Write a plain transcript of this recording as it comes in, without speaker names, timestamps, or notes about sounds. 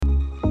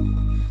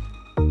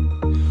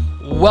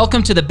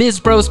Welcome to the Biz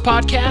Bros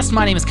podcast.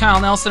 My name is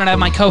Kyle Nelson, and I have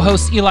my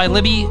co-hosts Eli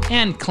Libby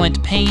and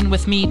Clint Payne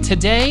with me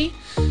today.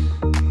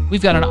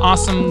 We've got an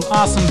awesome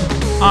topic.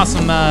 Wow,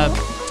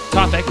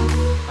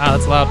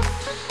 that's loud.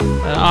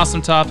 An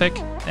awesome topic,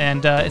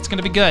 and it's going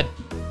to be good.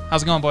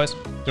 How's it going, boys?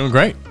 Doing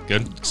great.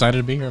 Good. Excited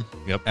to be here.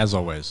 Yep. As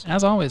always.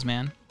 As always,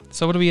 man.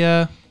 So what do we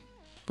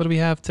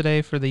have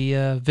today for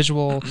the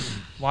visual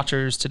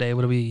watchers today?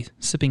 What are we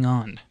sipping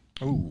on?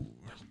 Ooh,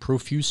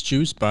 Profuse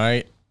Juice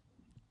by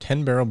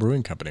 10 Barrel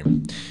Brewing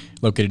Company,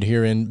 located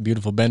here in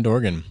beautiful Bend,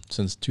 Oregon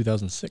since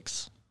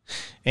 2006,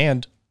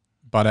 and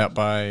bought out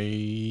by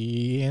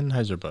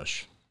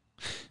Anheuser-Busch.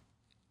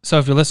 So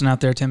if you're listening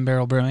out there, 10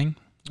 Barrel Brewing,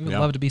 we would Yeah.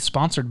 love to be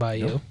sponsored by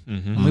you.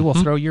 Mm-hmm. And we will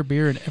throw your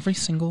beer in every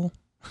single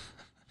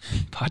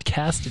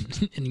podcast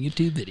and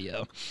YouTube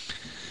video.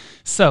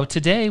 So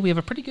today we have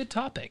a pretty good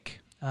topic.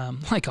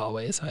 Like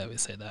always, I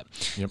always say that.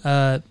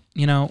 Yep.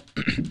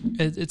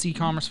 It's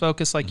e-commerce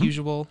focused like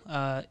usual.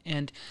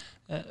 And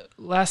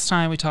last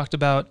time we talked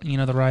about,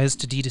 the rise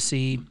to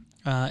D2C,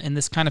 and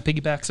this kind of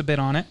piggybacks a bit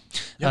on it.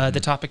 Yep. The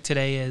topic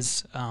today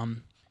is,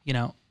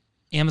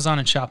 Amazon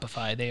and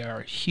Shopify. They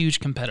are huge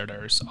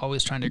competitors,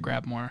 always trying to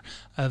grab more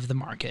of the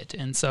market.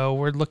 And so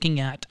we're looking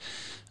at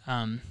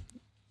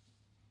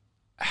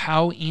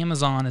how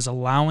Amazon is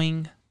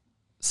allowing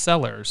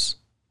sellers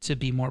to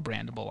be more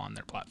brandable on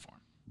their platform.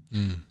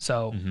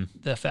 So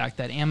the fact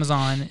that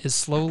Amazon is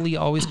slowly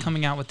always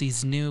coming out with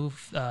these new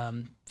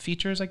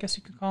features, I guess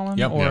you could call them,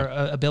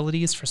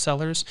 abilities for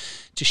sellers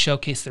to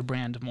showcase their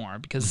brand more.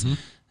 Because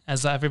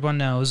as everyone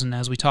knows, and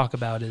as we talk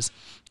about, is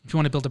if you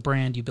want to build a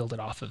brand, you build it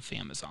off of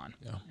Amazon.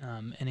 Yeah.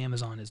 And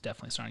Amazon is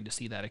definitely starting to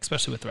see that,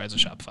 especially with the rise of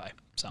Shopify.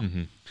 So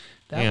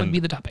that would be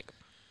the topic.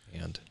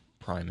 And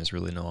Prime is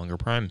really no longer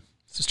Prime.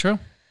 This is true.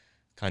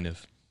 Kind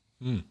of.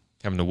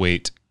 Having to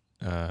wait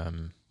a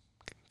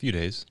few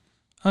days.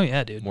 Oh,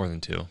 yeah, dude. More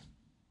than 2.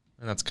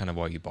 And that's kind of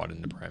why you bought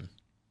into Prime.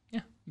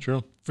 Yeah.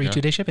 True. Free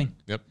 2-day shipping.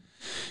 Yep.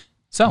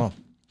 So,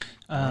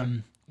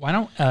 why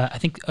don't, I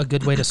think a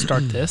good way to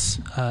start this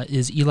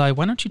is, Eli,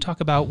 why don't you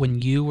talk about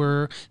when you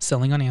were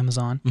selling on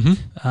Amazon,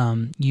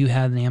 you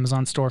had an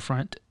Amazon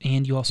storefront,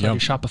 and you also had your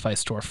Shopify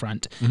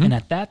storefront. And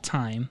at that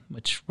time,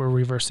 which we're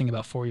reversing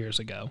about 4 years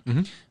ago,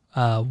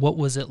 what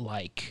was it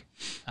like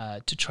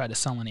to try to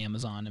sell on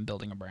Amazon and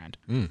building a brand?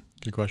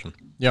 Good question.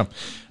 Yeah.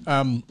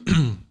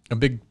 A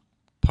big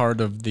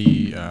part of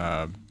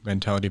the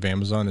mentality of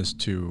Amazon is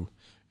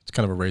it's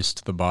kind of a race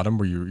to the bottom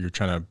where you're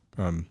trying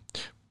to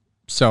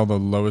sell the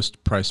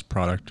lowest priced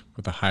product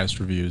with the highest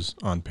reviews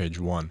on page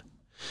 1.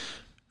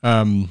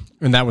 And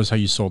that was how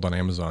you sold on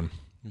Amazon.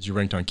 Is you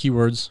ranked on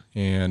keywords,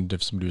 and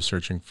if somebody was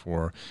searching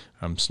for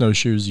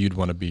snowshoes, you'd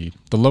want to be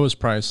the lowest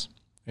price,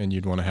 and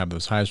you'd want to have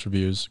those highest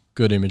reviews,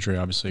 good imagery,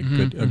 obviously,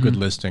 a good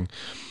listing.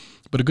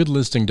 But a good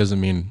listing doesn't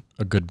mean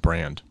a good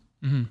brand.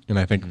 And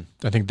I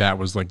think that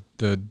was like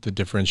the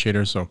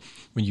differentiator. So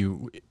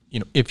when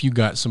if you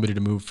got somebody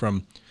to move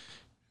from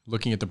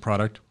looking at the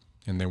product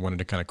and they wanted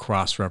to kind of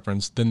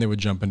cross-reference, then they would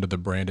jump into the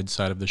branded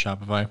side of the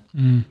Shopify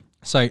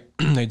site.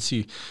 They'd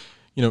see,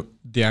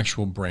 the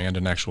actual brand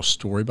and actual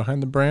story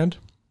behind the brand.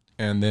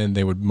 And then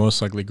they would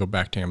most likely go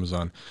back to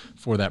Amazon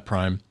for that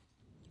Prime,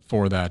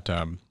 for that,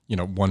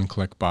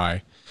 one-click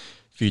buy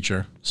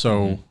feature.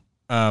 So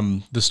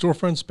the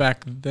storefronts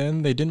back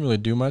then, they didn't really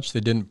do much. They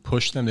didn't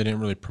push them. They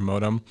didn't really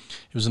promote them.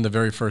 It was in the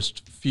very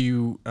first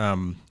few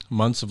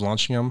months of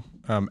launching them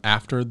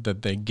after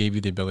that they gave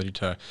you the ability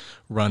to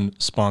run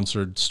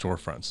sponsored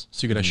storefronts.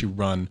 So you could actually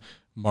run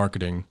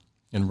marketing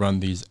and run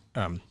these,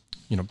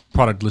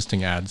 product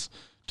listing ads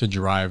to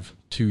drive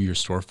to your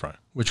storefront,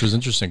 which was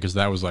interesting because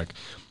that was like,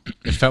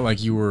 it felt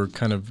like you were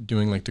kind of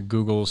doing like the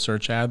Google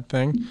search ad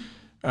thing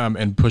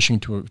and pushing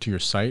to your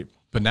site.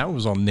 But now it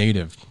was all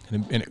native,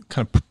 and it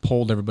kind of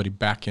pulled everybody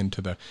back into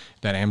that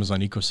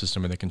Amazon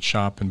ecosystem, and they can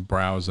shop and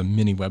browse a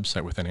mini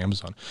website within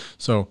Amazon.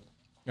 So,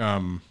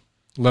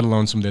 let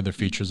alone some of the other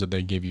features that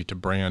they gave you to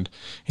brand,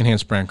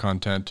 enhanced brand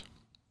content,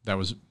 that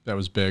was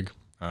big.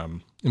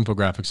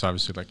 Infographics,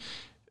 obviously, like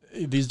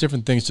these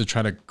different things to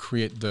try to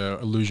create the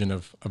illusion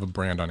of a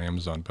brand on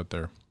Amazon. But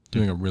they're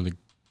doing a really,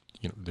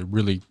 they're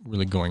really,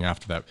 really going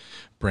after that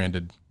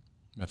branded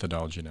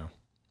methodology now.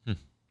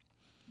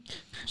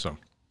 So.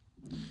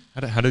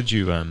 How did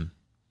you, I don't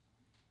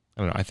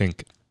know, I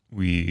think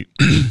we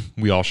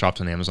all shopped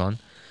on Amazon.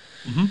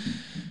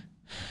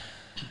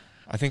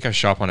 I think I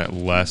shop on it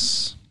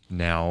less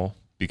now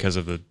because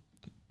of the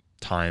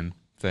time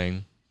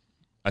thing.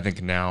 I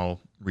think now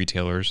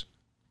retailers,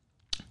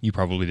 you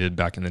probably did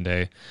back in the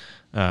day.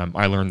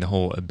 I learned the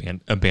whole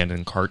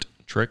abandoned cart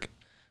trick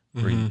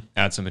where you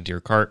add something to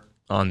your cart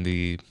on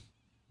the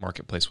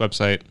marketplace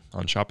website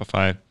on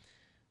Shopify.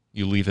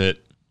 You leave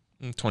it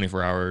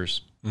 24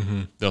 hours.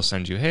 They'll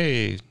send you,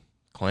 hey,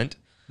 Clint,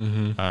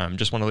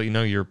 just want to let you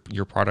know your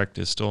product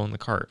is still in the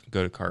cart.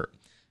 Go to cart.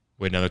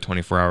 Wait another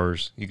 24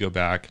 hours. You go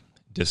back,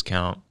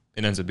 discount.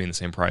 It ends up being the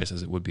same price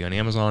as it would be on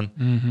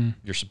Amazon.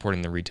 You're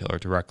supporting the retailer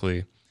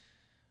directly.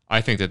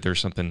 I think that there's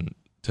something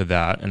to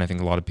that, and I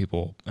think a lot of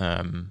people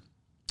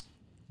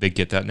they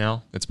get that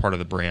now. It's part of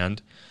the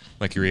brand.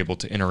 Like you're able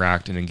to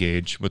interact and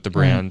engage with the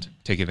brand,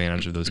 take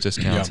advantage of those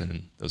discounts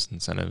and those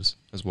incentives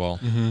as well.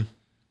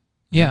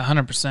 Yeah,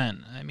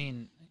 100%. I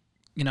mean,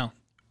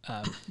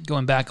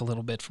 going back a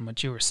little bit from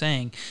what you were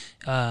saying,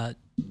 so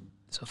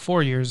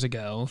 4 years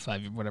ago,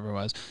 5, whatever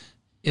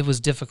it was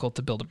difficult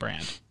to build a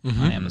brand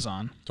on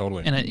Amazon.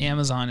 Totally. And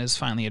Amazon is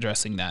finally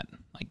addressing that,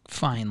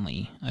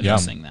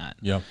 that.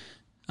 Yeah.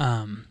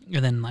 And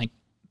then,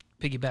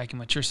 piggybacking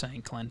what you're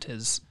saying, Clint,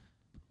 is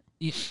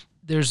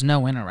there's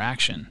no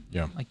interaction.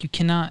 Yeah. You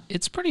cannot,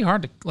 it's pretty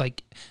hard to,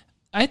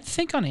 I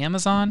think on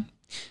Amazon,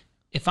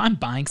 if I'm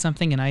buying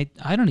something and I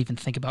don't even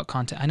think about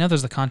contact, I know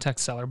there's the contact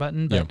seller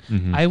button, but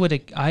I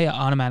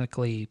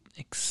automatically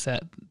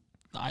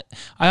I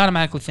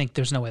automatically think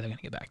there's no way they're going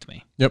to get back to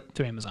me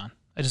through Amazon.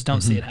 I just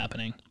don't see it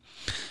happening.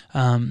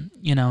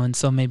 And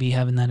so maybe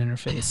having that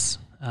interface,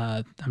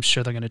 I'm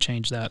sure they're going to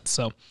change that.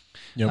 So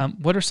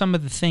what are some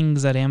of the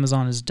things that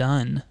Amazon has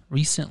done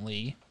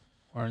recently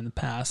or in the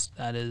past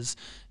that is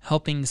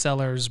helping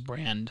sellers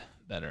brand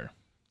better?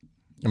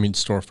 I mean,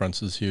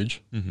 storefronts is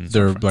huge.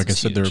 They're, like I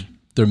said,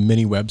 they're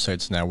mini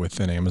websites now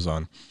within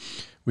Amazon.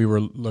 We were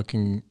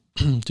looking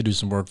to do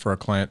some work for a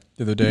client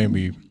the other day,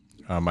 and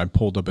I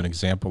pulled up an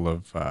example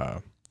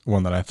of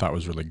one that I thought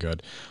was really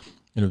good.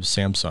 And it was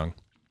Samsung.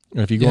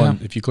 And if you go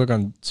if you click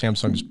on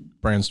Samsung's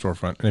brand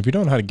storefront, and if you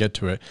don't know how to get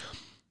to it,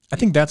 I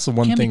think that's the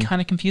one thing. It can be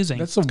kind of confusing.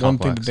 That's the one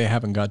thing that they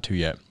haven't got to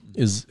yet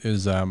is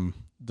the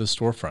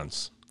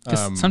storefronts.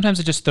 Sometimes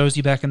it just throws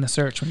you back in the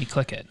search when you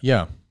click it.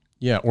 Yeah,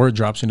 or it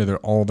drops into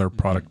all their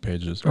product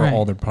pages or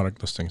all their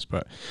product listings.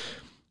 But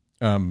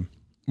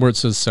where it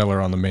says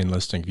seller on the main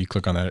listing, if you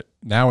click on that,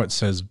 now it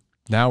says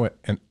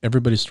and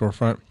everybody's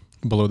storefront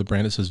below the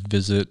brand, it says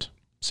visit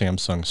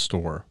Samsung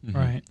store.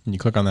 Right. And you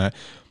click on that,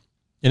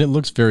 and it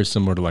looks very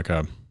similar to like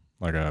a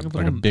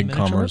Big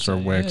Commerce or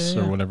Wix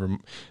or whatever,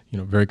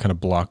 very kind of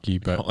blocky,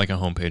 but like a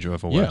homepage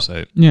of a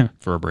website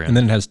for a brand. And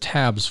then it has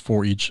tabs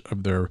for each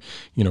of their,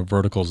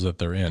 verticals that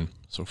they're in.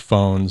 So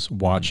phones,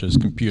 watches,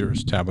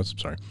 computers, tablets,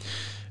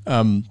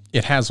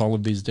 it has all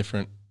of these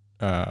different,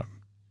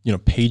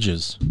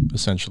 pages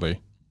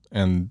essentially.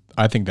 And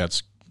I think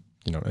that's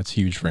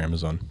huge for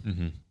Amazon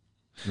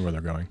and where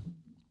they're going.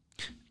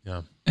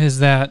 Yeah. Is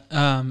that,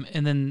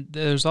 and then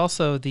there's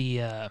also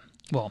their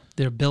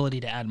ability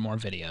to add more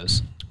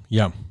videos.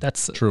 Yeah.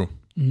 That's true.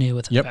 New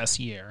within the past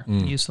year.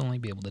 You used to only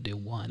be able to do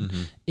one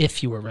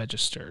if you were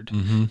registered.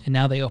 And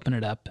now they open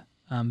it up,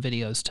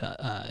 videos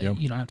to,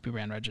 you don't have to be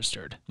brand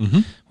registered,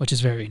 which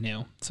is very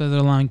new. So they're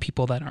allowing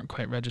people that aren't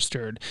quite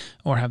registered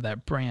or have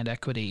that brand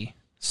equity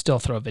still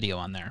throw a video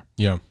on there.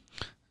 Yeah.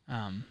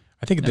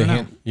 I think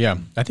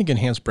I think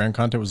enhanced brand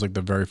content was like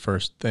the very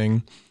first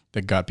thing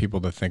that got people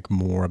to think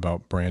more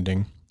about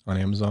branding on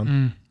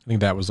Amazon. I think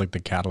that was like the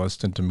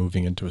catalyst into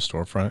moving into a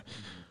storefront.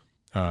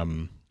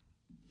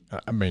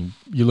 I mean,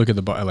 you look at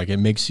it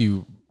makes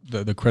you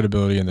the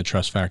credibility and the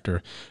trust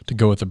factor to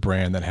go with a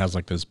brand that has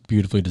like this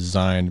beautifully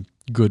designed,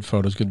 good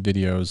photos, good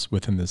videos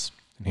within this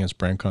enhanced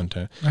brand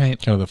content. Right.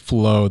 Kind of the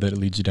flow that it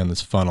leads you down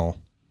this funnel,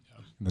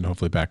 and then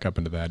hopefully back up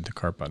into that, the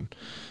cart button.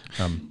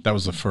 That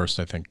was the first,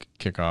 I think,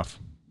 kickoff.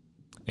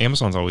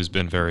 Amazon's always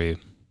been very,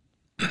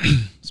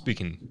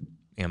 speaking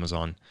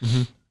Amazon,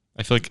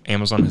 I feel like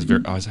Amazon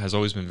has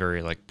always been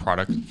very like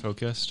product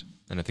focused.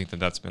 And I think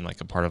that's been like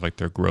a part of like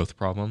their growth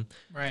problem.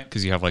 Right.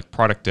 Because you have like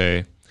product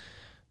day,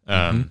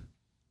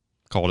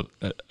 called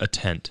a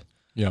tent.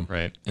 Yeah.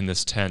 Right. And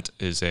this tent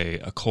is a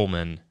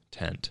Coleman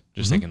tent,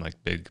 just thinking like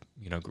big,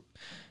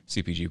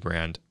 CPG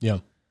brand. Yeah.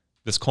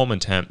 This Coleman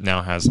tent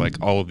now has like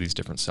all of these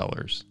different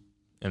sellers.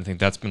 And I think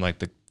that's been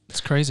like it's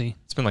crazy.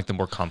 It's been like the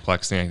more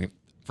complex thing I think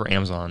for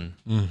Amazon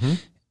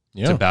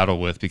to battle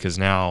with, because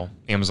now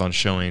Amazon's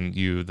showing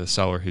you the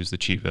seller who's the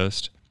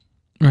cheapest.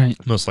 Right.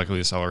 Most likely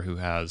the seller who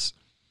has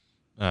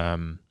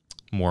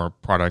more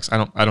products.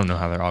 I don't know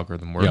how their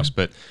algorithm works,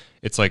 but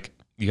it's like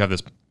you have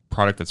this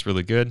product that's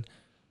really good,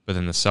 but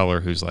then the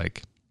seller who's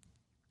like,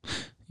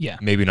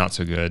 maybe not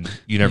so good.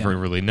 You never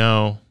really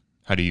know.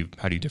 How do you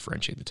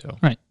differentiate the two?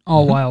 Right.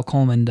 All while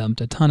Coleman dumped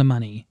a ton of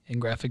money in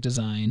graphic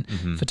design,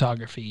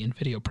 photography, and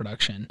video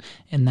production,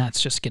 and that's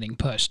just getting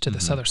pushed to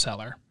this other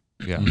seller.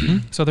 Yeah.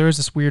 So there is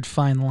this weird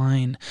fine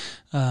line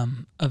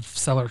of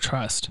seller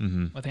trust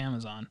with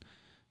Amazon.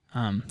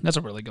 That's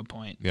a really good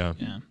point. Yeah.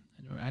 Yeah.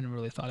 I hadn't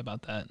really thought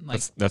about that.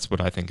 Like that's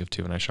what I think of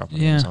too when I shop on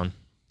Amazon.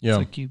 Yeah.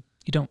 It's like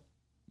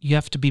you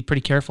have to be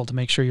pretty careful to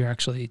make sure you're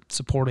actually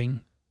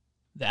supporting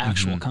the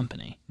actual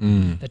company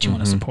that you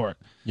want to support.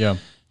 Yeah.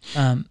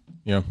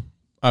 Yeah.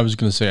 I was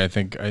going to say, I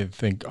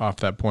think off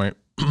that point,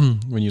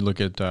 when you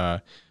look at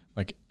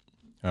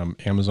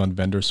Amazon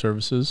vendor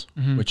services,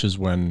 which is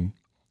when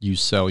you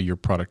sell your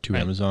product to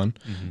Amazon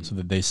so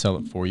that they sell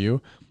it for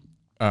you.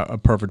 A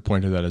perfect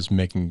point of that is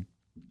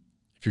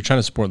if you're trying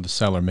to support the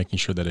seller, making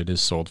sure that it is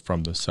sold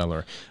from the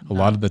seller. A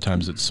lot of the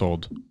times it's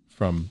sold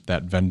from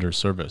that vendor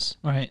service.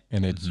 Right.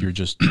 And you're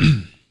just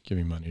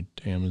giving money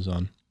to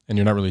Amazon, and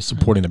you're not really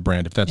supporting the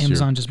brand if that's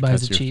Amazon just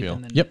buys it cheap.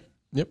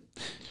 Yep.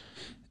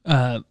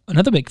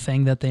 Another big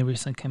thing that they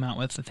recently came out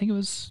with, I think it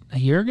was a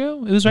year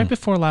ago. It was right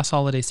before last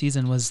holiday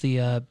season. Was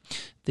the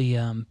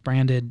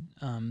branded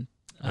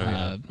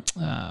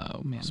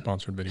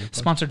Sponsored video.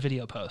 sponsored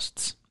video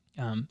posts.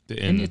 And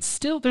In- it's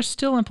still they're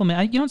still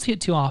implementing. You don't see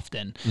it too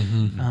often,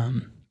 Mm-hmm.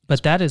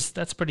 but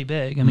that's pretty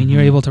big. I mean,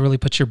 you're able to really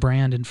put your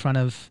brand in front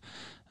of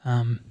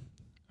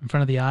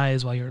the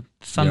eyes while you're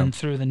thumbing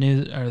through the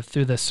news or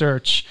through the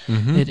search.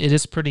 Mm-hmm. It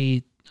is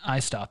pretty eye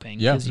stopping.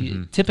 Yeah.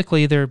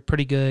 Typically they're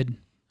pretty good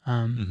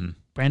Mm-hmm.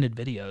 branded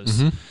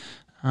videos.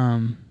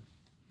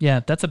 Yeah,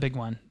 that's a big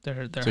one.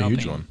 They're It's a helping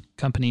huge one.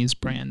 companies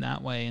brand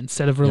that way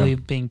instead of really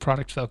being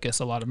product focused.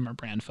 A lot of them are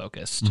brand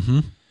focused,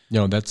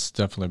 No, that's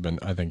definitely been,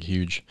 I think,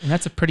 huge. and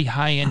that's a pretty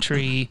high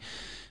entry.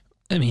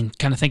 I mean,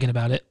 kind of thinking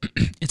about it,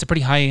 it's a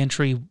pretty high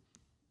entry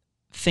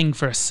thing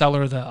for a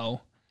seller,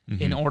 though,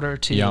 in order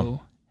to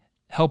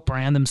help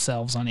brand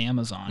themselves on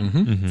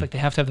Amazon. It's like they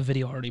have to have the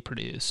video already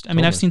produced. I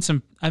mean,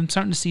 I'm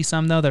starting to see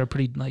some, though, that are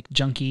pretty like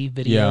junky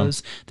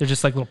videos. They're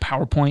just like little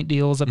PowerPoint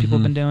deals that people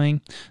have been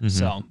doing.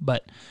 So,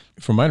 but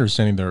From my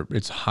understanding,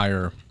 it's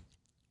higher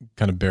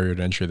kind of barrier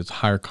to entry. That's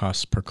higher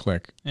costs per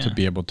click to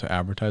be able to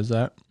advertise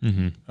that. I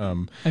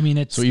mean,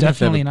 it's So even if they have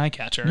definitely an eye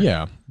catcher.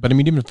 Yeah, but I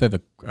mean, even if they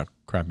have a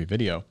crappy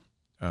video,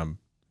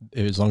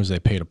 as long as they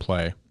pay to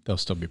play, they'll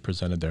still be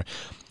presented there.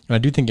 And I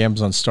do think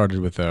Amazon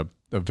started with a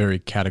very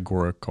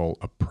categorical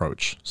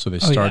approach. So they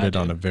started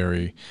on a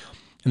very,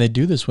 and they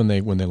do this when they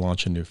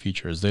launch a new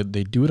feature.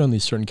 They do it on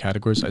these certain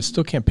categories. I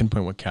still can't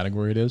pinpoint what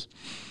category it is,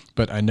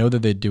 but I know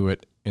that they do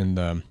it in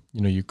the,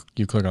 you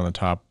click on the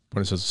top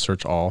when it says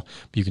search all,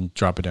 but you can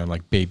drop it down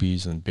like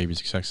babies and babies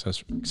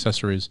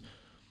accessories.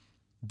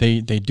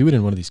 They do it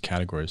in one of these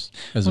categories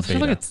as a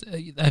beta.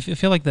 I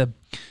feel like the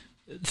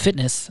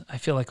fitness, I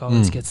feel like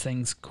always gets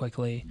things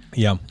quickly.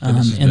 Yeah.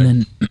 And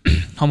then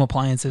home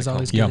appliances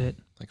always get it.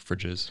 Like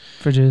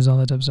Fridges, all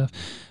that type of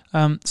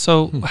stuff.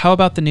 So how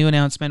about the new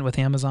announcement with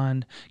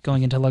Amazon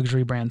going into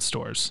luxury brand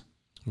stores?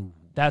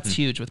 That's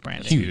huge with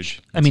branding.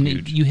 Huge. I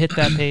mean, you hit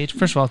that page.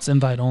 First of all, it's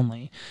invite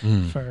only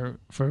for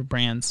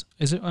brands.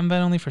 Is it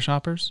invite only for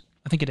shoppers?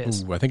 I think it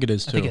is. Ooh, I think it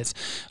is too. I think it's,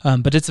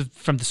 but it's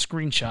from the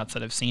screenshots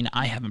that I've seen.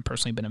 I haven't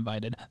personally been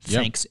invited.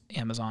 Thanks,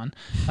 Amazon.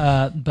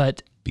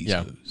 But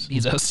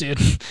Bezos,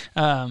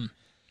 dude.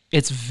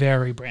 It's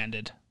very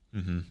branded.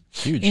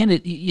 Huge.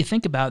 And you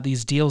think about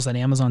these deals that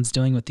Amazon's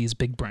doing with these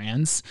big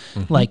brands,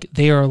 like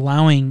they are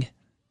allowing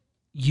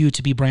you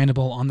to be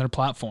brandable on their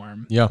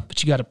platform. Yeah.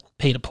 But you got to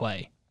pay to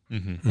play. I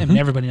mean,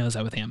 everybody knows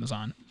that with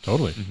Amazon.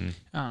 Totally.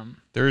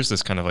 There is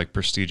this kind of like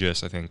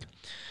prestigious, I think,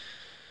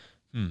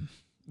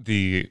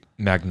 the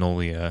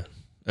Magnolia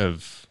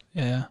of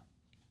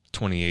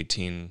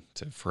 2018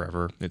 to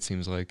forever, it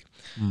seems like.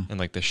 And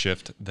like the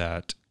shift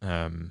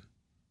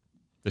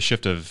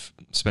of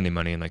spending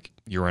money in like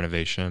your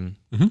renovation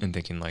and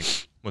thinking like,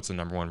 what's the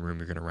number one room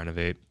you're going to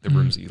renovate? The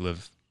rooms that you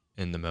live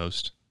in the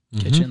most.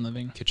 Kitchen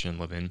living.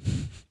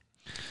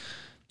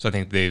 So I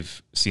think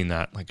they've seen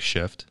that like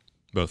shift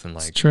both in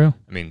like, It's true.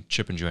 I mean,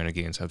 Chip and Joanna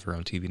Gaines have their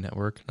own TV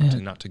network,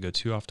 not to go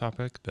too off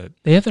topic, but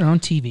They have their own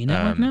TV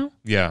network now?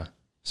 yeah.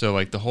 So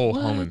like the whole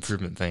home What?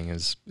 improvement thing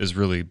is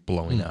really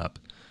blowing up,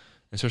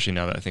 especially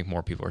now that I think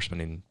more people are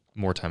spending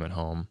more time at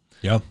home.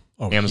 Yeah.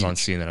 Oh, Amazon's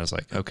seeing that as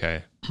like,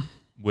 okay,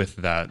 with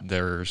that,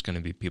 there's going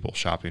to be people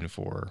shopping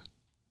for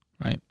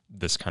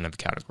this kind of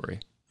category.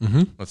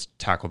 Let's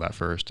tackle that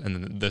first. And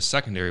then the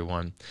secondary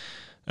one,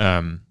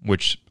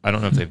 which I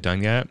don't know if they've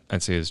done yet,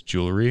 I'd say is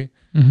jewelry.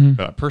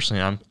 But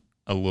personally, I'm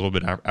a little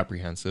bit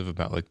apprehensive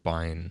about like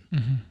buying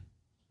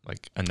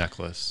like a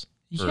necklace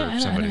for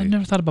somebody. I've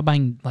never thought about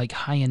buying like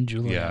high-end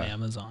jewelry on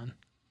Amazon.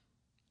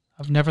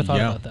 I've never thought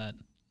about that.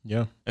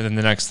 Yeah. And then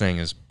the next thing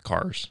is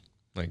cars.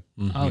 Like,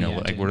 Oh, yeah,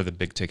 like dude. what are the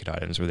big ticket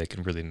items where they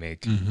can really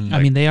make? I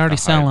mean, they already a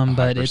sell high- them, a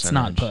high but it's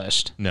not percentage.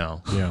 pushed.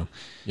 No. Yeah.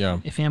 Yeah.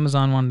 If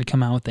Amazon wanted to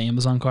come out with the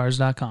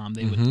AmazonCars.com,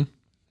 they would.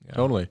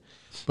 Totally.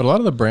 But a lot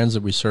of the brands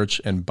that we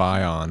search and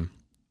buy on,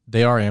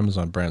 they are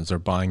Amazon brands. They're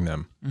buying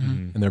them.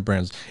 And they're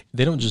brands.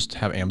 They don't just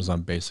have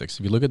Amazon basics.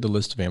 If you look at the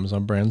list of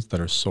Amazon brands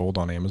that are sold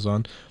on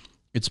Amazon,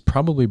 it's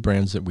probably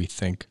brands that we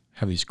think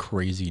have these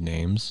crazy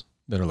names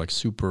that are like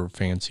super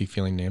fancy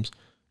feeling names.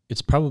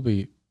 It's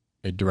probably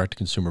a direct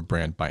consumer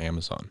brand by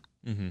Amazon.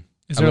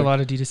 Is there a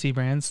lot of D2C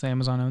brands that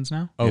Amazon owns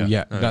now? Oh,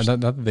 Yeah. yeah.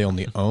 Not that they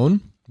only own,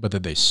 but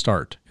that they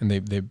start and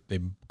they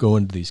go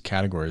into these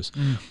categories.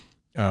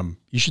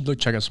 You should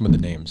check out some of the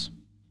names.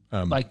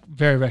 Like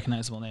very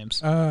recognizable names.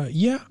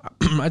 Yeah,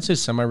 I'd say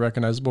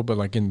semi-recognizable, but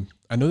like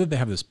I know that they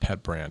have this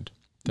pet brand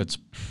that's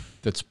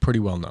pretty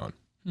well known,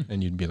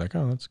 and you'd be like,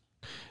 oh,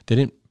 they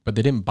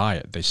didn't buy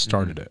it, they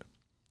started it,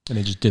 and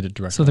they just did it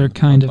directly. So they're on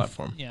kind the of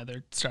platform. Yeah,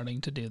 they're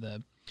starting to do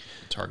the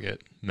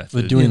Target method.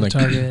 They're doing the like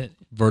Target,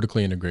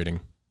 vertically integrating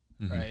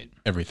right?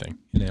 everything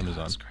in Amazon.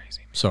 That's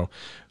crazy. So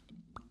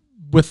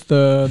with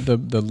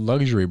the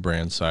luxury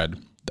brand side,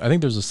 I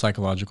think there's a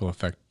psychological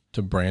effect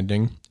to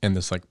branding and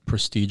this like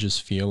prestigious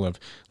feel of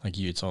like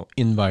it's all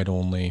invite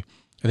only.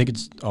 I think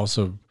it's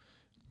also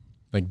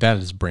like that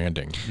is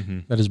branding.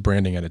 That is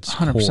branding at its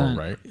 100%. core,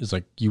 right? It's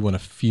like you want to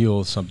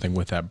feel something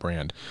with that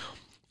brand.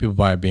 people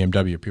buy a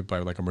BMW, people buy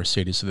like a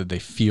Mercedes, so that they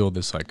feel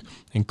this like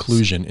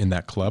inclusion in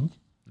that club.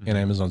 And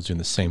Amazon's doing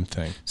the same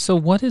thing. So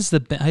what is I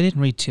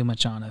didn't read too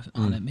much on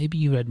it. Maybe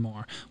you read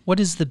more. What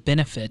is the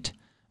benefit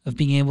of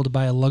being able to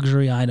buy a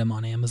luxury item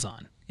on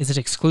Amazon? Is it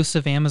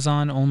exclusive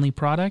Amazon only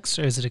products,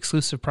 or is it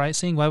exclusive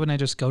pricing? Why wouldn't I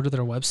just go to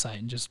their website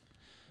and just,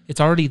 it's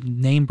already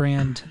name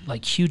brand,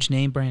 like huge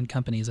name brand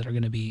companies that are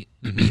going to be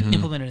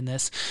implemented in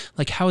this.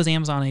 Like, how is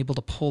Amazon able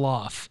to pull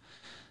off,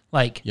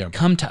 like,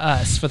 come to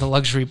us for the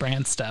luxury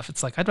brand stuff?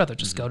 It's like, I'd rather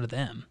just go to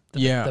them,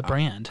 the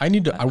brand. I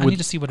need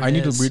to see what it is. I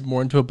need to read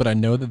more into it, but I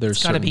know that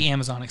it's got to be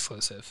Amazon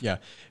exclusive. Yeah,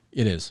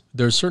 it is.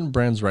 There's certain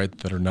brands, right,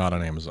 that are not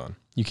on Amazon.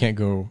 You can't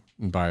go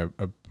and buy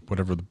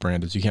whatever the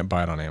brand is. You can't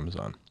buy it on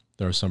Amazon.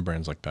 There are some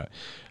brands like that.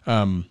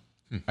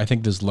 I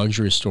think this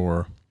luxury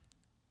store,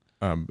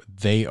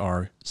 they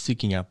are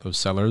seeking out those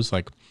sellers,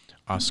 like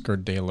Oscar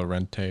de la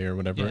Renta or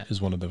whatever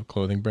is one of the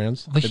clothing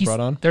brands they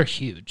brought on. They're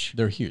huge.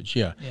 They're huge,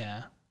 yeah.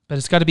 Yeah. But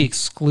it's got to be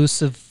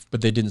exclusive.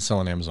 But they didn't sell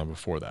on Amazon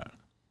before that.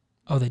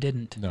 Oh, they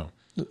didn't? No.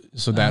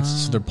 So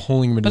so they're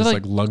pulling them into this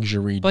like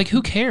luxury but like,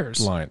 who cares?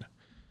 Line.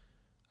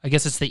 I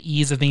guess it's the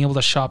ease of being able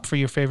to shop for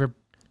your favorite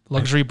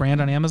luxury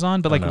brand on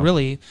Amazon, but like,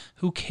 really,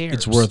 who cares?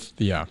 It's worth,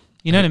 yeah.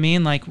 You know what I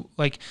mean? Like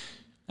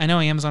I know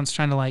Amazon's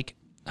trying to like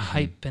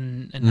hype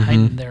and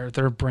heighten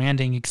their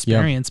branding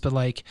experience, but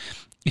like,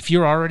 if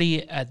you're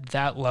already at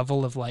that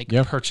level of like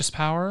purchase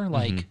power,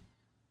 like,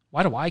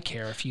 why do I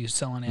care if you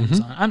sell on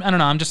Amazon? I don't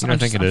know. I'm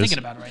thinking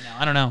about it right now.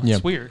 I don't know.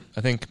 It's weird.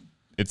 I think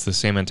it's the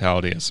same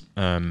mentality as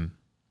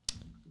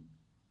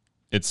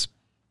it's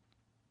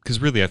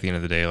because really at the end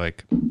of the day,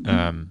 like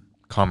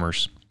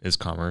commerce is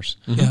commerce.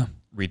 Yeah.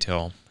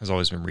 Retail has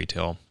always been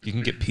retail. You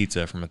can get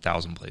pizza from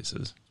 1,000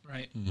 places.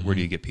 Right. Where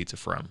do you get pizza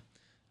from?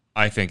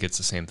 I think it's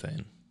the same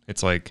thing.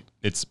 It's like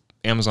it's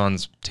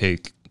Amazon's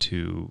take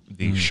to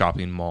the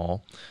shopping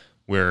mall,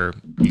 where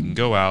you can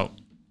go out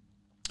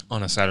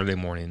on a Saturday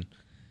morning,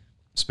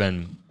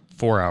 spend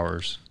 4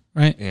 hours,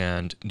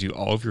 and do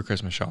all of your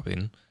Christmas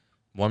shopping,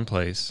 one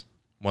place,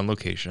 one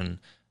location.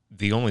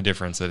 The only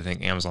difference that I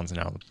think Amazon's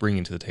now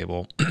bringing to the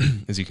table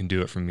is you can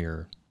do it from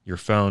your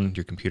phone,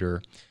 your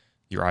computer,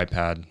 your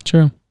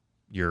iPad,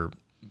 your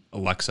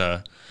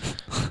Alexa.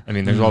 I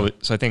mean, there's all.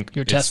 So I think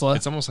your Tesla.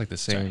 It's almost like the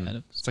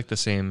same. It's like the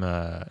same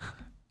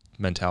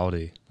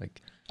mentality.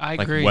 Like I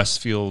agree. Like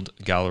Westfield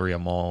Galleria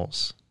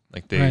malls.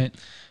 Like they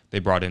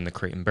brought in the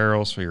Crate and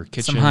Barrels for your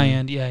kitchen, some high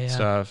end,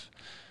 stuff.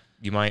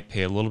 You might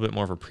pay a little bit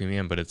more of a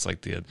premium, but it's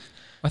like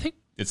I think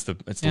it's the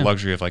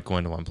luxury of like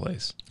going to one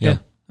place. Yeah.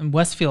 And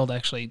Westfield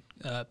actually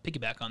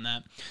piggyback on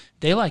that.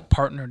 They like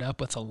partnered up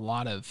with a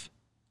lot of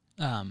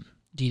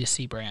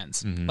D2C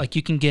brands. Like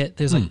you can get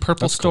there's like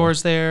Purple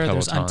stores there.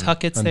 Peloton. There's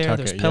Untuckit's there.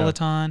 There's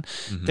Peloton.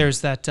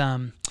 There's that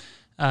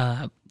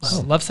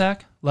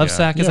Lovesac.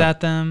 Lovesac is at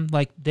them.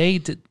 Like they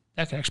did.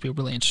 That could actually be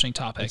a really interesting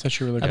topic. That's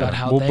actually really good. About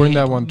how we'll bring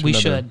that one to we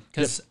should,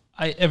 because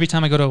every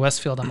time I go to a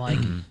Westfield, I'm like,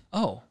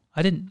 oh,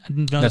 I didn't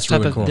know That's this type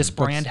really of cool. this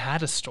brand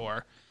had a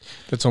store.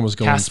 That's almost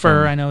going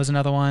Casper, I know, is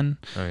another one.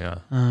 Oh yeah.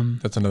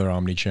 That's another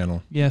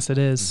omni-channel. Yes, it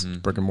is.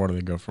 Brick and mortar,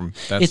 they go from.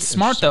 It's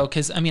smart though,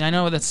 because I mean, I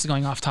know that's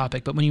going off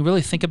topic, but when you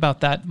really think about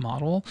that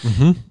model,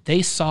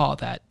 they saw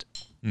that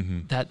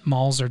that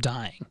malls are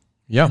dying.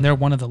 Yeah, and they're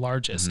one of the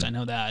largest. I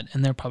know that,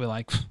 and they're probably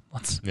like,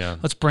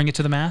 let's bring it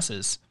to the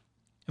masses.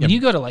 I mean,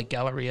 you go to like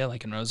Galleria,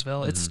 like in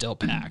Roseville, it's still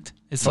packed.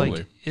 It's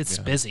like it's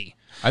busy.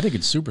 I think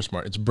it's super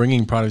smart. It's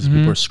bringing products that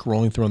people are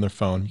scrolling through on their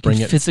phone. Bring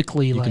it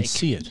physically, you like can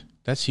see it.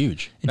 That's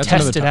huge. And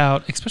test it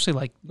out, especially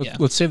like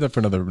Let's save that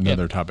for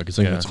another topic.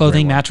 It's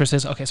clothing,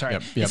 mattresses. Okay, sorry.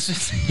 Yeah.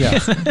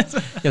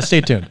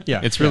 Stay tuned.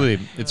 Yeah, it's really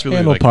and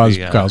we'll like pause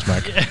Kyle's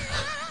mic.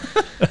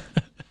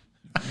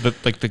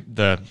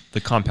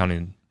 the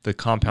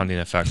compounding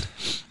effect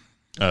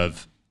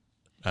of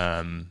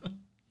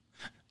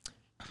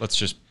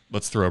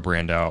let's throw a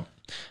brand out.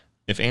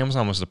 If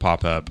Amazon was to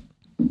pop up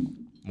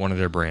one of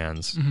their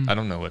brands, I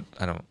don't know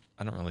I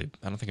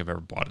don't think I've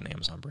ever bought an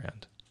Amazon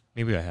brand.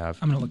 Maybe I have.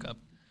 I'm gonna look up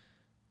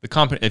the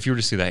company. If you were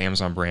to see that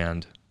Amazon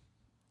brand,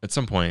 at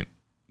some point,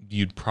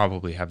 you'd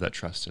probably have that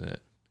trust in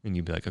it, and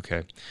you'd be like,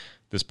 okay,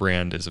 this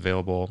brand is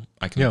available.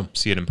 I can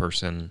see it in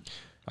person.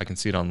 I can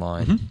see it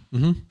online.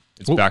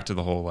 It's back to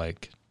the whole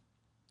like,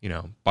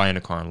 buying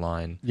a car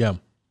online. Yeah,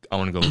 I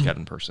want to go look at it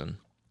in person.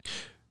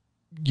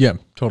 Yeah,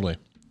 totally.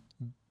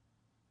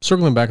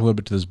 Circling back a little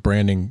bit to this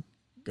branding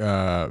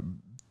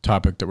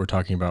topic that we're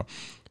talking about,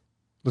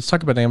 let's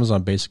talk about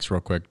Amazon Basics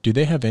real quick. Do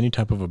they have any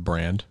type of a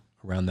brand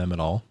around them at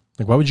all?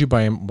 Like, why would you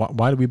buy them?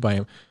 Why do we buy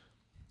them?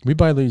 We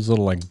buy these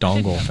little like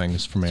dongle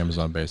things from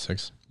Amazon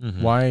Basics.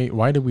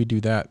 Why do we do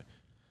that?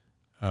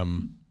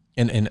 And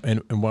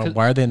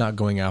why are they not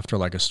going after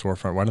like a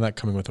storefront? Why are they not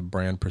coming with a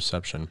brand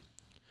perception?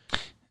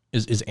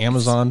 Is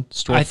Amazon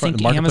storefront? I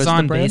think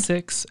Amazon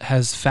Basics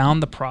has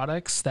found the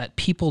products that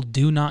people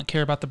do not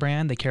care about the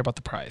brand; they care about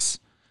the price.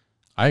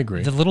 I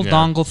agree. The little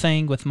dongle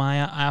thing with my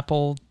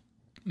Apple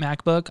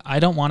MacBook, I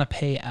don't want to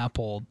pay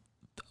Apple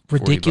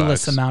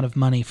ridiculous $40. amount of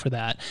money for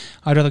that.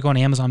 I'd rather go on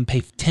Amazon and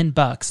pay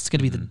 $10. It's going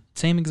to be the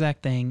same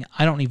exact thing.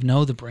 I don't even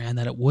know the brand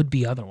that it would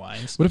be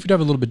otherwise. What if you dive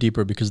a little bit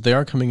deeper, because they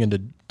are coming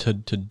into to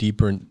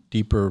deeper and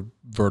deeper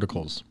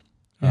verticals.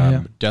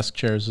 Yeah. Desk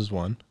chairs is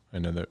one. I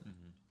know that.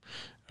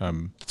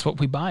 That's what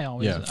we buy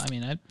always. Yeah. I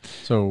mean,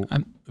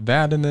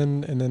 that, and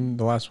then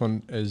the last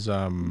one is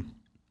they're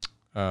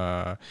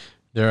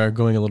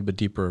going a little bit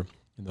deeper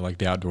into like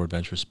the outdoor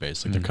adventure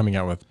space. Like they're coming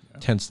out with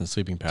tents and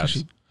sleeping pads.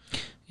 Actually,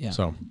 yeah.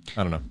 So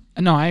I don't know.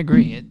 No, I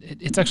agree.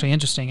 It's actually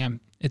interesting.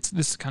 This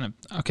is kind of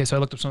okay. So I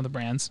looked up some of the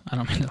brands. I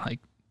don't mean to like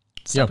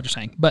stop what you're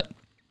saying, but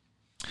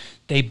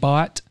they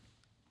bought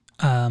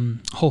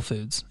Whole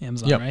Foods,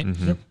 Amazon, right?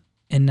 Mm-hmm. Yep.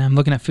 And I'm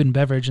looking at food and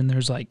beverage, and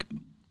there's like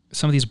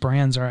some of these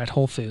brands are at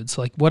Whole Foods.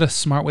 Like, what a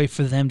smart way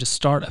for them to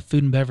start a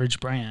food and beverage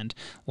brand,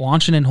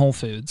 launch it in Whole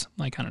Foods.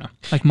 Like, I don't know.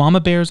 Like Mama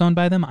Bear is owned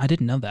by them. I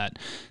didn't know that.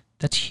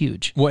 That's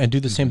huge. Well, and do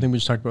the same thing we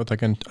just talked about,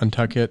 like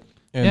Untuckit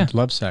and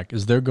Lovesac,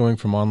 is they're going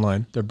from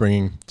online. They're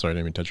bringing. Sorry, I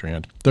didn't even touch your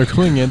hand. They're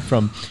going in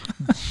from.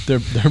 They're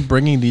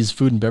bringing these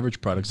food and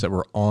beverage products that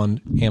were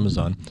on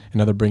Amazon, and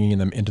now they're bringing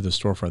them into the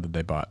storefront that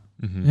they bought.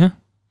 Mm-hmm. Yeah,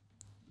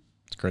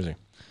 it's crazy.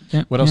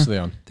 Yeah. What else do they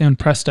own? They own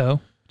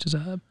Presto, which is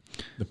a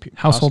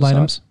household pasta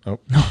items. sauce?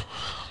 Oh.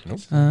 Nope.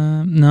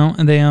 No,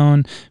 and they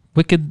own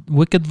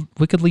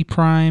Wickedly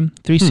Prime,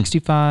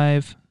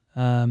 365,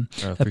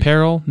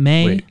 apparel,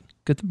 May. Wait.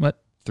 Good. What?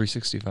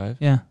 365.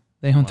 Yeah,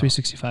 they own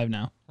 365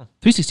 now.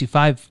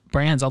 365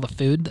 brands, all the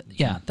food.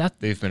 Yeah, that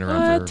They've been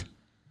around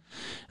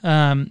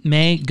for.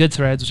 May, Good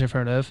Threads, which I've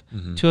heard of.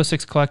 Mhm.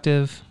 206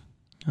 Collective,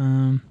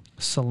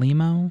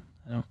 Salimo,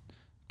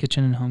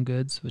 Kitchen and Home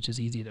Goods, which is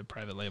easy to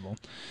private label.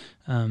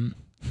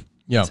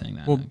 Yeah. Saying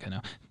that, Well, okay,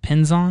 no.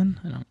 Pinzon,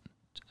 I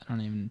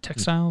don't even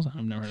textiles.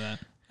 I've never heard of that.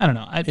 I don't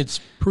know. it's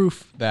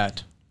proof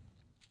that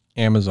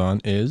Amazon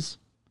is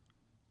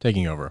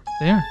taking over.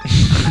 They are.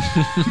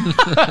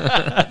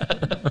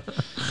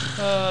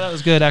 That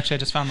was good. Actually, I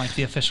just found like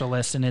the official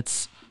list, and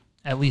it's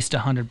at least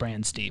 100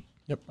 brands deep.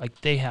 Yep.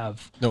 Like they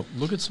have No,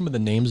 look at some of the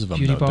names of them.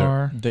 Beauty though.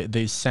 Bar.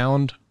 They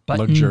sound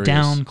button luxurious.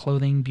 down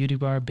clothing, Beauty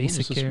Bar,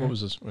 Basic What was this? Care. What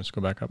was this? Let's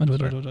go back up. What-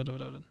 Sorry.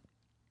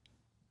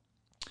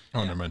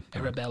 Oh, never mind.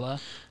 Arabella.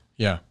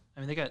 Yeah. I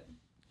mean, they got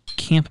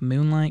Camp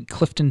Moonlight,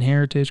 Clifton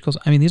Heritage.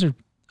 I mean, these are.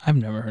 I've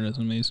never heard of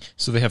some of these.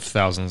 So they have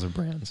thousands of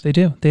brands. They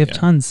do. They have Yeah.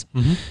 tons.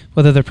 Mm-hmm.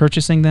 Whether they're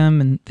purchasing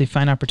them and they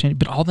find opportunity,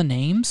 but all the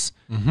names,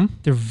 Mm-hmm.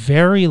 they're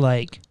very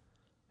like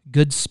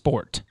Good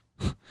Sport,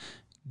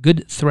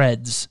 Good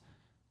Threads,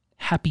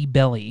 Happy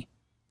Belly,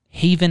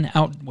 Haven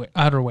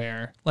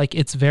Outerwear. Like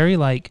it's very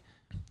like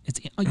it's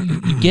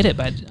you get it,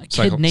 but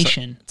Kid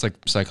Nation. It's like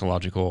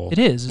psychological. It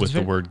is. It's with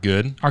the word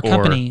good. Our or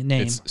company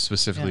name. It's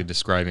specifically Yeah.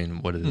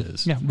 describing what it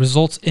is. Yeah,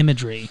 results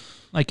imagery.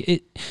 Like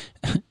it.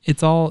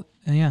 It's all.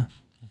 Yeah.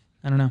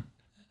 I don't know.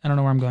 I don't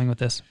know where I'm going with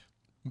this.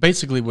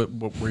 Basically, where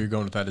you're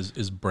going with that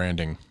is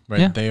branding, right?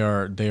 Yeah. They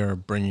are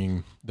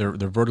bringing. They're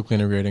vertically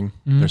integrating.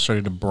 Mhm. They're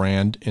starting to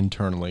brand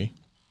internally.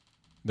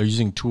 They're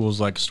using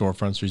tools like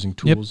storefronts. They're using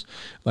tools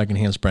like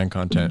enhanced brand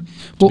content to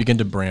Well- begin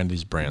to brand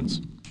these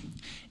brands.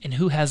 And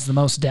who has the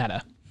most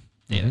data?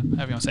 Data, however you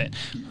want to say it.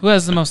 Who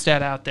has the most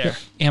data out there?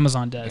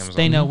 Amazon does. Amazon.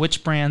 They know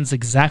which brands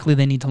exactly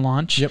they need to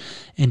launch Yep.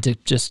 and to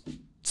just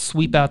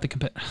sweep out the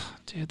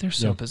Dude, they're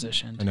so Yeah.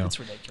 positioned. I know. It's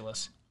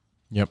ridiculous.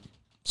 Yep.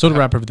 So to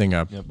wrap everything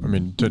up, Yep. I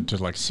mean, to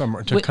like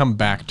Wait. come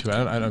back to,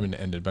 I don't mean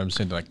to end it, but I'm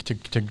saying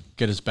to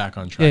get us back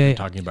on track Yeah, and yeah.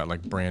 talking about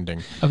like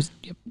branding.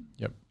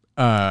 Yep.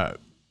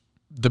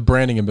 The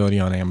branding ability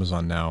on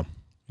Amazon now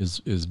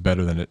is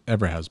better than it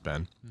ever has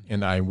been.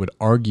 And I would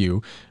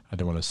argue, I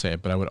don't want to say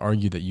it, but I would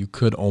argue that you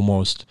could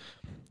almost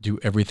do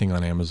everything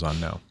on Amazon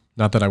now.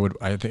 Not that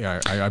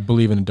I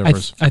believe in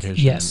diversification.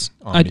 Yes.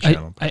 And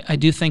omnichannel. I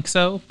do think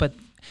so, but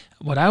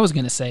what I was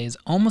going to say is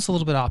almost a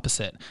little bit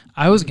opposite.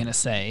 I was going to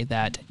say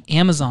that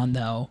Amazon,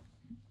 though,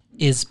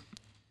 is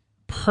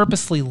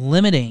purposely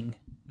limiting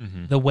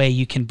the way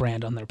you can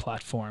brand on their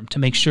platform to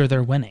make sure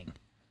they're winning.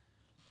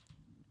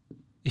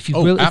 If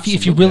you really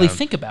absolutely.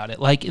 think about it,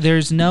 like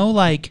there's no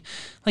like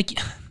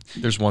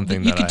There's one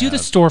thing you that could I do the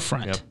have.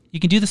 storefront. Yep. You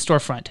can do the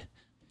storefront.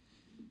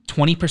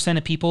 20%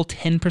 of people,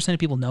 10% of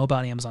people know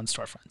about Amazon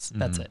storefronts.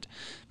 That's it.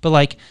 But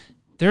like,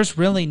 there's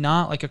really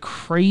not like a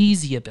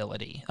crazy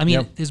ability. I mean,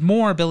 Yep. there's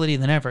more ability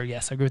than ever.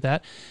 Yes, I agree with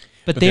that.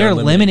 But they they are are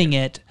limiting limiting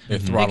it. They're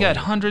They throttling got it.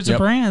 hundreds Yep. of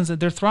brands that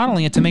they're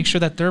throttling it to make sure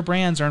that their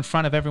brands are in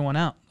front of everyone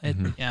else.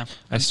 Yeah.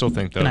 I still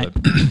think though Good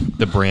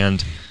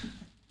that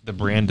the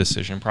brand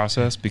decision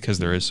process, because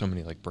there is so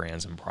many like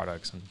brands and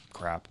products and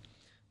crap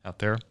out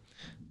there,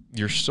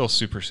 you're still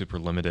super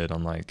limited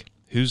on like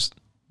who's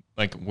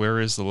like where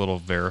is the little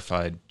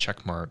verified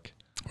check mark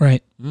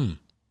Right. Mm,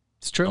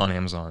 It's true. on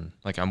Amazon?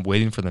 Like I'm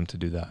waiting for them to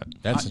do that.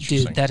 that's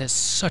interesting. Dude, that is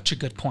such a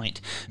good point.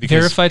 Because-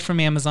 Verified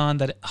from Amazon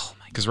that, oh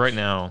my God, Because right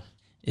now,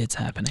 it's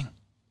happening.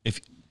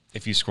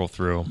 if you scroll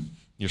through,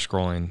 you're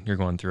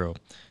going through,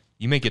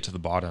 you may get to the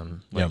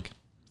bottom Yeah. like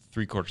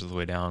 3/4 of the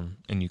way down,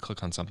 and you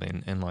click on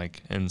something, and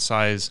like in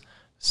size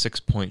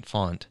 6-point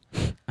font,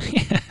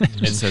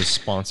 it says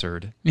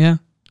sponsored, Yeah.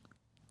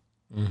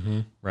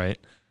 Mm-hmm. right?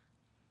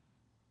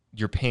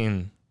 you're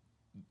paying,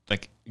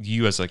 like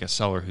you as like a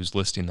seller who's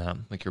listing that,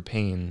 like you're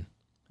paying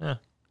a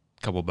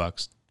couple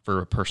bucks for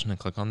a person to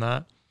click on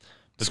that.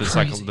 But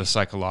the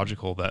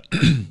psychological that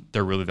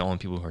they're really the only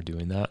people who are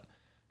doing that,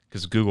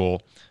 because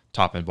Google,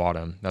 top and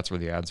bottom, that's where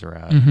the ads are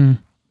at.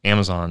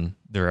 Amazon,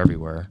 they're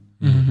everywhere.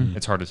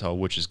 It's hard to tell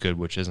which is good,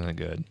 which isn't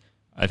good.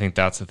 I think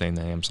that's the thing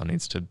that Amazon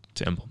needs to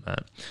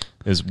implement,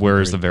 is where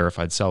is the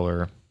verified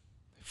seller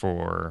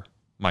for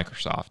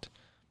Microsoft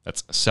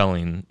that's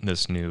selling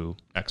this new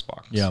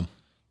Xbox? Yeah.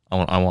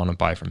 I want to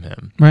buy from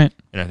him. Right.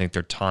 And I think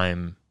their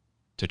time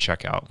to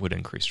check out would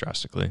increase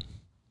drastically.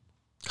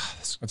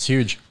 That's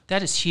huge.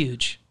 That is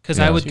huge, because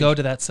I would go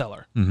to that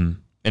seller. And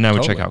I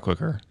would check Totally. out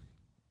quicker.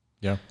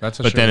 Yeah, that's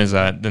a But then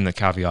sure. then the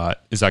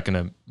caveat, is that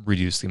going to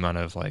reduce the amount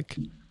of like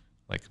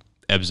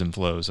ebbs and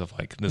flows of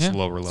like this Yeah,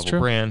 lower it's level true.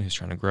 brand who's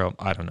trying to grow?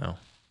 I don't know.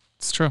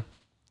 It's true.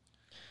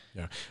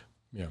 Yeah.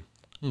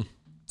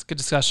 It's a good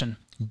discussion.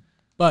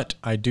 But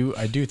I do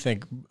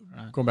think,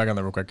 going back on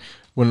that real quick,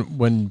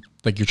 when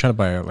like you're trying to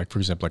buy, like for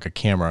example, like a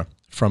camera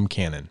from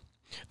Canon,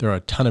 there are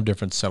a ton of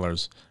different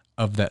sellers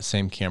of that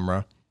same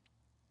camera.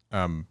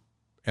 And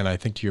I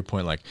think to your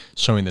point, like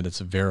showing that it's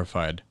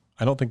verified,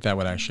 I don't think that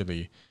would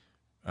actually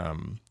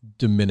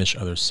diminish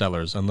other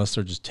sellers unless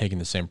they're just taking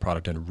the same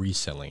product and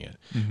reselling it.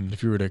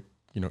 If you were to,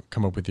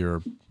 come up with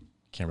your,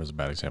 camera's a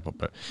bad example,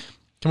 but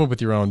come up with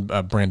your own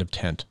brand of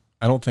tent,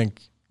 I don't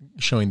think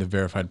showing the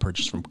verified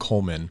purchase from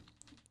Coleman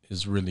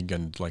is really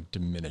going to like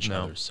diminish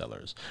other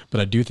sellers. But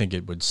I do think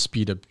it would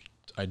speed up.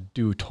 I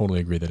do totally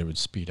agree that it would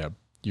speed up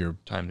your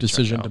Time to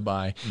decision check to out.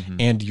 buy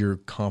and your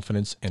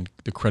confidence and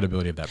the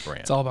credibility of that brand.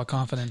 It's all about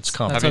confidence. That's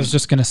confidence. what I was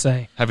just going to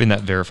say. Having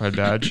that verified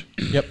badge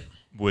Yep.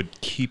 would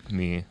keep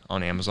me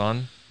on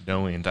Amazon,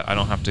 knowing that I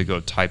don't have to go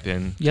type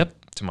in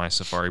to my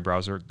Safari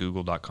browser,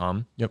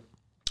 google.com, Yep.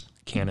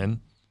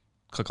 Canon,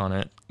 click on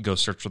it, go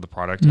search for the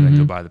product, and then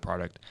go buy the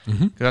product.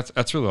 'Cause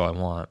that's really all I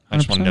want. I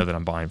just want to 100%. know that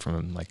I'm buying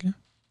from like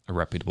a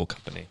reputable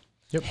company.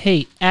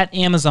 Hey, at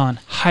Amazon,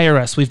 hire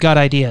us. We've got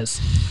ideas.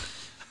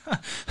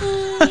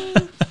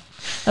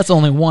 That's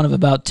only one of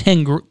about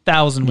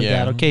 10,000 we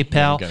got. Okay,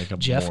 pal. we got a couple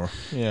Jeff, more.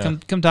 Yeah.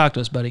 come talk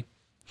to us, buddy.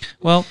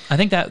 Well, I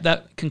think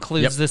that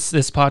concludes this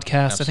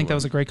podcast. I think that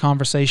was a great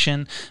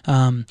conversation.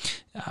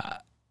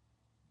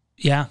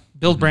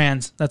 Build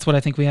brands. That's what I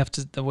think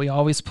that we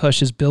always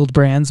push is build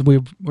brands.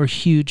 We're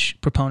huge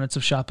proponents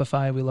of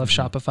Shopify. We love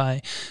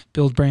Shopify.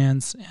 Build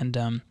brands, and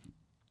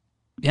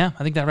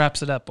I think that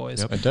wraps it up, boys.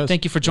 Yep, it does.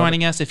 Thank you for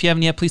joining us. If you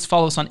haven't yet, please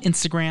follow us on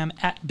Instagram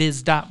at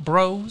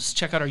biz.bros.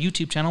 Check out our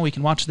YouTube channel. We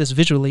can watch this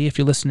visually if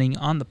you're listening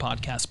on the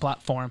podcast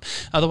platform.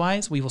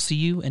 Otherwise, we will see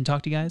you and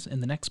talk to you guys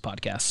in the next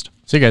podcast.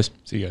 See you guys.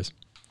 See you guys.